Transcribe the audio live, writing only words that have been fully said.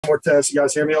More test. You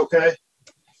guys hear me okay?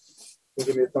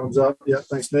 Give me a thumbs up. Yeah,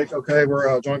 thanks, Nick. Okay,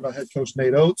 we're joined by head coach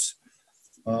Nate Oats.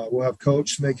 We'll have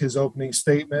Coach make his opening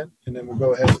statement, and then we'll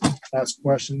go ahead and ask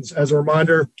questions. As a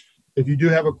reminder, if you do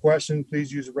have a question,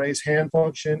 please use the raise hand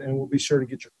function, and we'll be sure to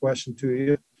get your question to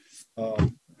you.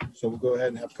 So we'll go ahead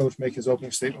and have Coach make his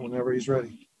opening statement whenever he's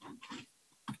ready.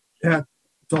 Yeah,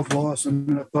 tough loss. I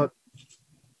mean, I thought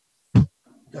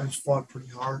guys fought pretty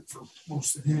hard for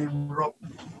most of the game. We're up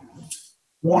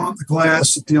 1 on the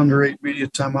glass at the under 8 media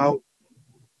timeout.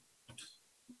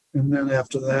 And then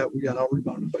after that, we got out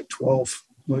rebounded by 12.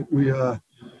 Like we'd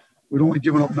only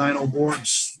given up 9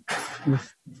 boards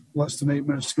with less than 8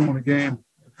 minutes to go in the game.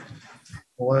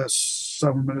 The last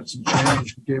 7 minutes and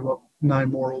change, we gave up 9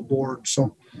 more boards.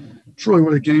 So it's really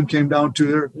what the game came down to.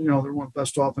 They're one of the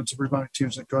best offensive rebounding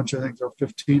teams in the country. I think they're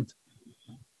 15th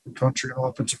in the country in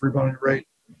offensive rebounding rate.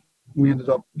 We ended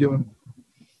up giving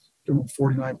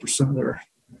 49% of their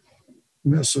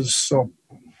misses. So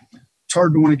it's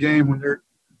hard to win a game when they're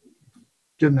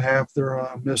getting half their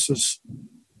misses.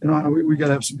 We got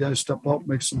to have some guys step up,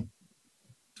 make some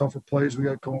tougher plays. We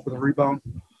got to come up with a rebound.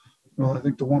 I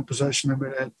think the one possession they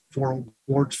made had 4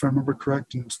 boards, if I remember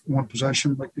correct, and one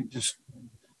possession. Like we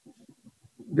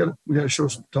got to show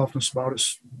some toughness about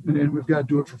us, and we've got to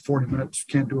do it for 40 minutes.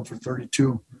 We can't do it for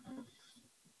 32.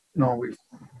 We've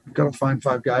got to find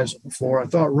 5 guys on the floor. I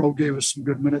thought Rowe gave us some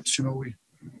good minutes. We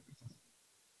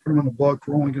put him in the book.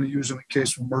 We're only going to use him in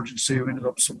case of emergency. We ended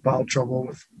up some foul trouble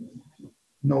with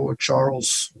Noah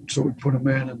Charles, so we put him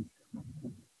in, and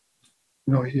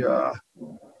he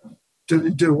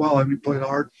did well. I mean, he played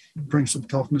hard, bring some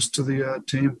toughness to the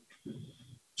team.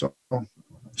 So I'm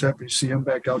happy to see him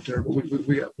back out there. But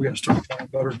we got to start playing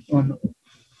better on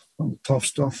the tough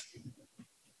stuff.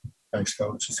 Thanks,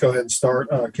 Coach. Let's go ahead and start.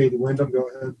 Katie Wyndham, go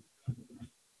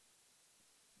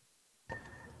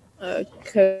ahead.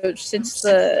 Coach, since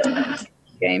the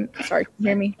game, sorry, can you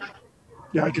hear me?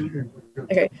 Yeah, I can hear you.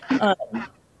 Okay.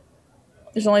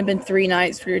 There's only been 3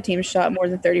 nights where your team shot more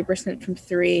than 30% from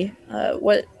 3.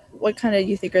 What kind of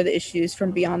you think are the issues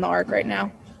from beyond the arc right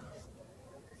now?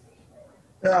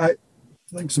 Yeah, I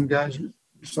think some guys are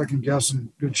second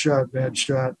guessing. Good shot, bad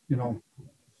shot.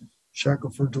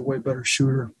 Shackelford's a way better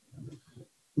shooter.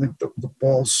 I think the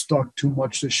ball's stuck too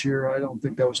much this year. I don't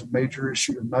think that was a major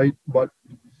issue tonight, but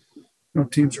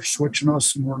teams are switching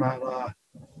us, and we're not.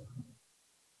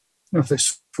 If they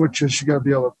switch us, you got to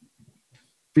be able to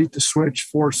beat the switch,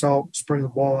 force out, spray the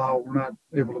ball out. We're not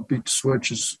able to beat the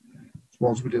switch as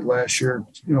well as we did last year.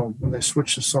 When they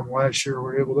switched to some last year, we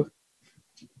were able to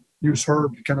use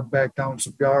Herb to kind of back down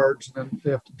some guards, and then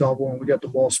they have to double, and we got the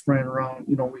ball spraying around.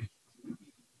 We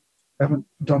haven't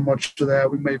done much to that.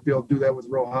 We may be able to do that with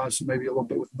Rojas and maybe a little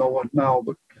bit with Noah now,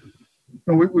 but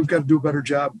we've got to do a better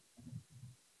job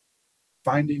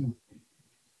finding,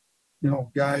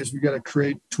 guys. We got to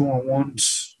create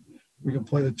 2-on-1s. We can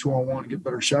play the 2-on-1 and get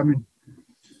better shot. I mean,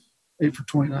 8 for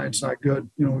 29 is not good.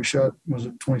 We shot, was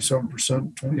it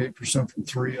 27%, 28% from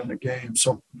 3 on the game.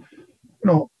 So,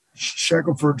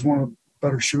 Shackelford's one of the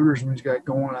better shooters when he's got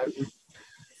going. We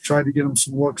tried to get him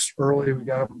some looks early. We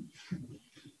got him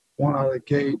 1 out of the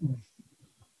gate. And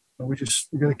we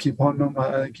got to keep hunting him.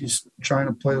 I think he's trying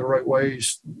to play the right way.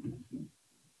 He's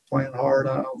playing hard.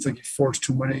 I don't think he forced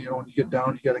too many. When you get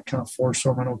down, you got to kind of force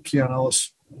them. I know Keon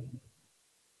Ellis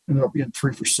ended up being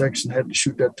 3 for 6 and had to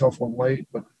shoot that tough one late,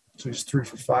 but so he's 3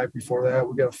 for 5 before that.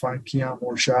 We got to find Keon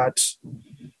more shots.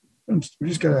 And we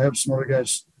just got to have some other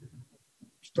guys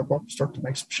step up and start to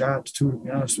make some shots too, to be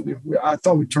honest with you. I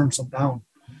thought we turned some down.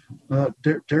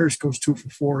 Darius goes 2 for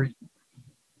 4. He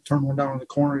turned one down in the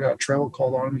corner, got a travel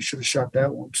called on him. He should have shot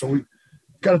that one. So we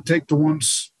got to take the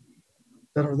ones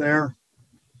that are there,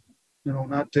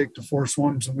 not take the forced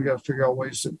ones, and we got to figure out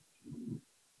ways to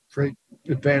create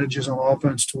advantages on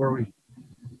offense to where we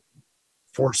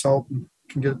force help and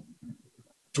can get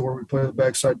to where we play the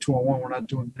backside 2-on-1. We're not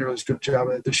doing nearly as good a job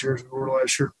of that this year as we were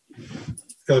last year.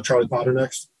 Go Charlie Potter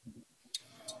next.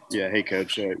 Yeah, hey,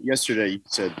 Coach. Yesterday you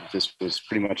said this was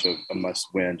pretty much a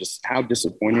must-win. Just how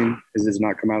disappointing is this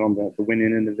not come out on the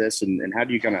winning end of this, and how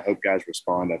do you kind of hope guys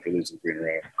respond after losing 3 in a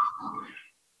row?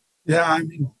 Yeah, I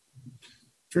mean,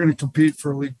 if you're going to compete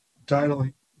for a league title,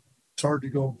 it's hard to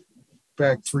go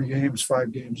back 3 games,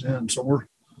 5 games in. So we're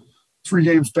 3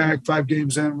 games back, 5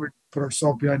 games in. We put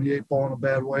ourselves behind the 8 ball in a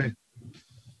bad way.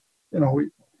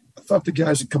 I thought the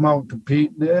guys would come out and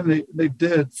compete, and they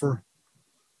did for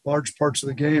large parts of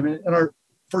the game. And our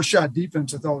first shot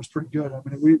defense, I thought, was pretty good. I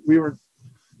mean, we were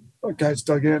 – our guys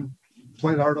dug in,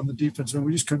 played hard on the defense, and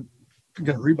we just couldn't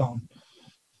get a rebound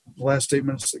the last 8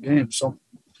 minutes of the game. So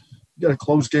you got to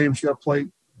close games. You got to play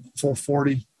full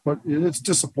 40. but it's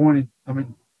disappointing. I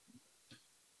mean,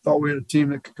 thought we had a team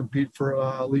that could compete for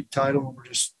a league title, and we're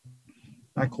just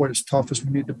not quite as tough as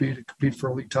we need to be to compete for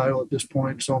a league title at this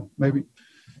point. So maybe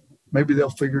they'll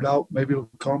figure it out. Maybe it'll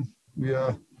come. We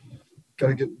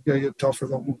gotta get tougher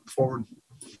though moving forward.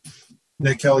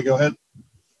 Nick Kelly, go ahead.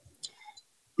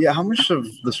 Yeah, how much of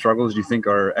the struggles do you think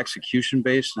are execution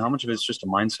based, and how much of it's just a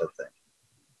mindset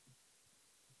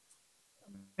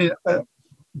thing?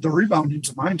 The rebounding's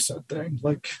a mindset thing.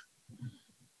 Like,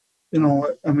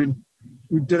 I mean,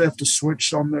 we did have to switch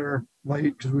some there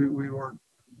late because we were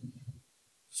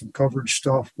some coverage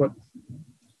stuff, but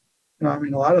I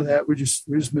mean, a lot of that we just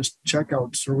missed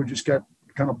checkouts, or we just got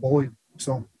kind of bullied.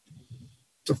 So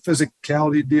it's a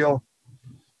physicality deal.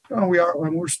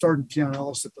 We're starting Keon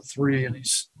Ellis at the 3, and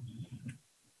he's a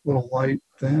little light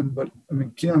then, but I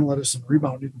mean, Keon led us in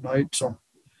rebounding tonight, so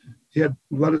he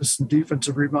led us in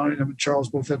defensive rebounding. Him and Charles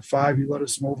both had 5. He led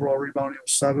us in overall rebounding of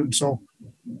 7. So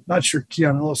not sure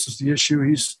Keon Ellis is the issue.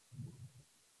 He's,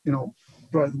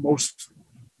 probably the most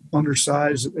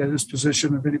undersized at his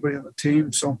position of anybody on the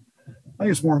team. So I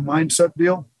think it's more a mindset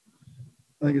deal.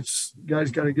 I think it's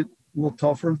guys got to get a little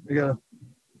tougher. They got to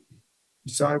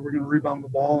decide we're going to rebound the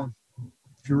ball. And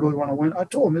if you really want to win, I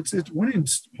told him it's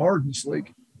winning's hard in this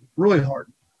league, really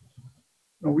hard.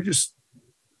 We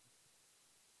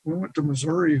went to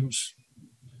Missouri, who's,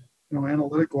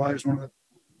 analytic wise, one of the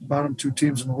bottom 2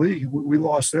 teams in the league. And we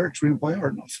lost there because we didn't play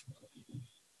hard enough.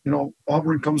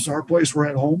 Auburn comes to our place. We're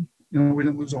at home. We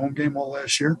didn't lose a home game all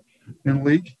last year in the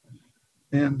league.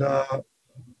 And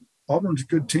Auburn's a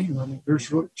good team. I mean,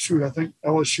 I think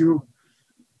LSU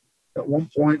at one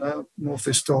point, I don't know if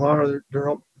they still are, they're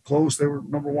up close. They were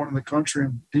number 1 in the country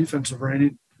in defensive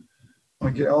rating.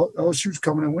 Like LSU's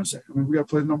coming in Wednesday. I mean, we got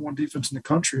to play the number 1 defense in the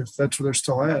country if that's where they're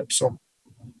still at. So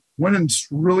winning's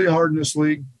really hard in this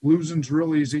league. Losing's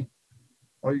real easy.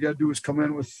 All you got to do is come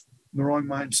in with the wrong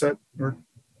mindset or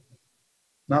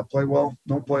not play well,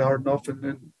 don't play hard enough, and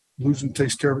then losing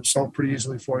takes care of itself pretty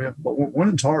easily for you. But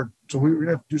winning's hard. So we're going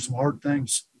to have to do some hard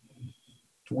things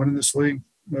to win in this league.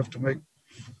 We have to make,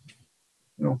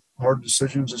 hard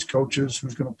decisions as coaches,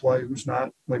 who's going to play, who's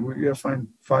not. Like, we got to find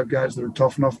 5 guys that are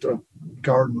tough enough to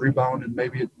guard and rebound, and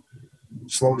maybe it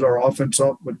slows our offense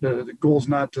up. But the goal is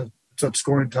not to set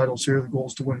scoring titles here. The goal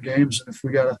is to win games. And if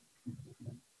we got to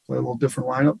play a little different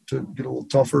lineup to get a little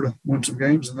tougher to win some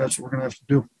games, then that's what we're going to have to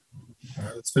do. All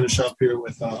right, let's finish up here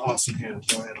with Austin Hand.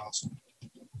 Go ahead, Austin.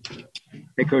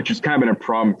 Hey, Coach, it's kind of been a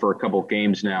problem for a couple of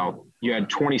games now. You had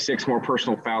 26 more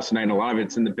personal fouls tonight, and a lot of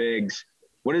it's in the bigs.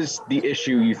 What is the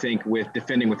issue, you think, with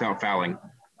defending without fouling?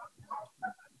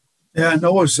 Yeah,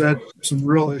 Noah's had some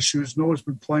real issues. Noah's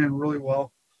been playing really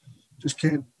well. Just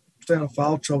can't stay out of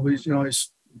foul trouble. He's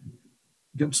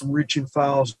getting some reaching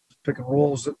fouls, pick and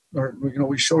rolls.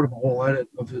 We showed him a whole edit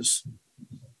of his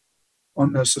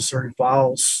unnecessary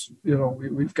fouls.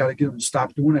 We've got to get him to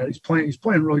stop doing that. He's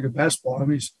playing really good basketball. I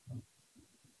mean, he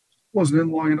wasn't in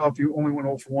long enough. He only went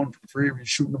 0 for 1 from 3. He's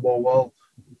shooting the ball well.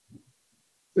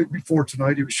 I think before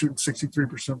tonight, he was shooting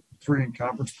 63% 3 in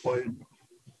conference play,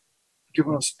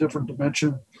 giving us a different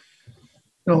dimension.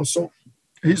 So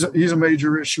he's a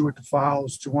major issue with the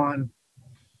fouls. Juwan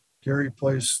Gary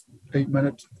plays 8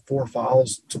 minutes, 4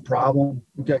 fouls. It's a problem.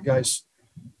 We've got guys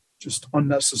just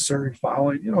unnecessary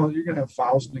fouling. You're going to have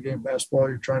fouls in the game of basketball.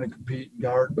 You're trying to compete and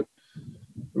guard, but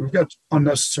we've got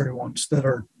unnecessary ones that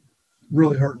are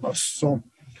really hurting us. So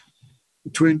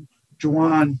between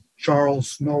Juwan,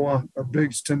 Charles, Noah, our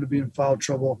bigs tend to be in foul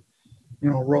trouble.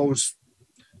 Rose,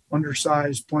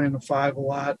 undersized, playing the 5 a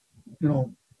lot,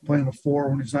 playing the 4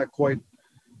 when he's not quite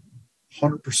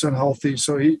 100% healthy.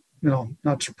 So he,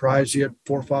 not surprised he had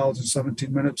 4 fouls in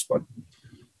 17 minutes, but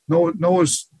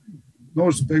Noah's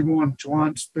a big one.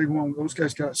 Juwan's a big one. Those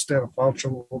guys got to stay out of foul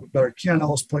trouble a little bit better. Keon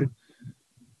Ellis played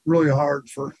really hard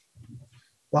for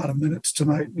a lot of minutes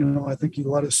tonight. I think he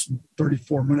led us in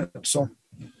 34 minutes. So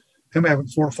him having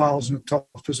 4 fouls in a tough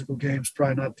physical game is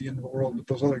probably not the end of the world, but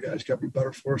those other guys got to be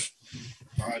better for us.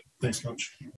 All right. Thanks, Coach.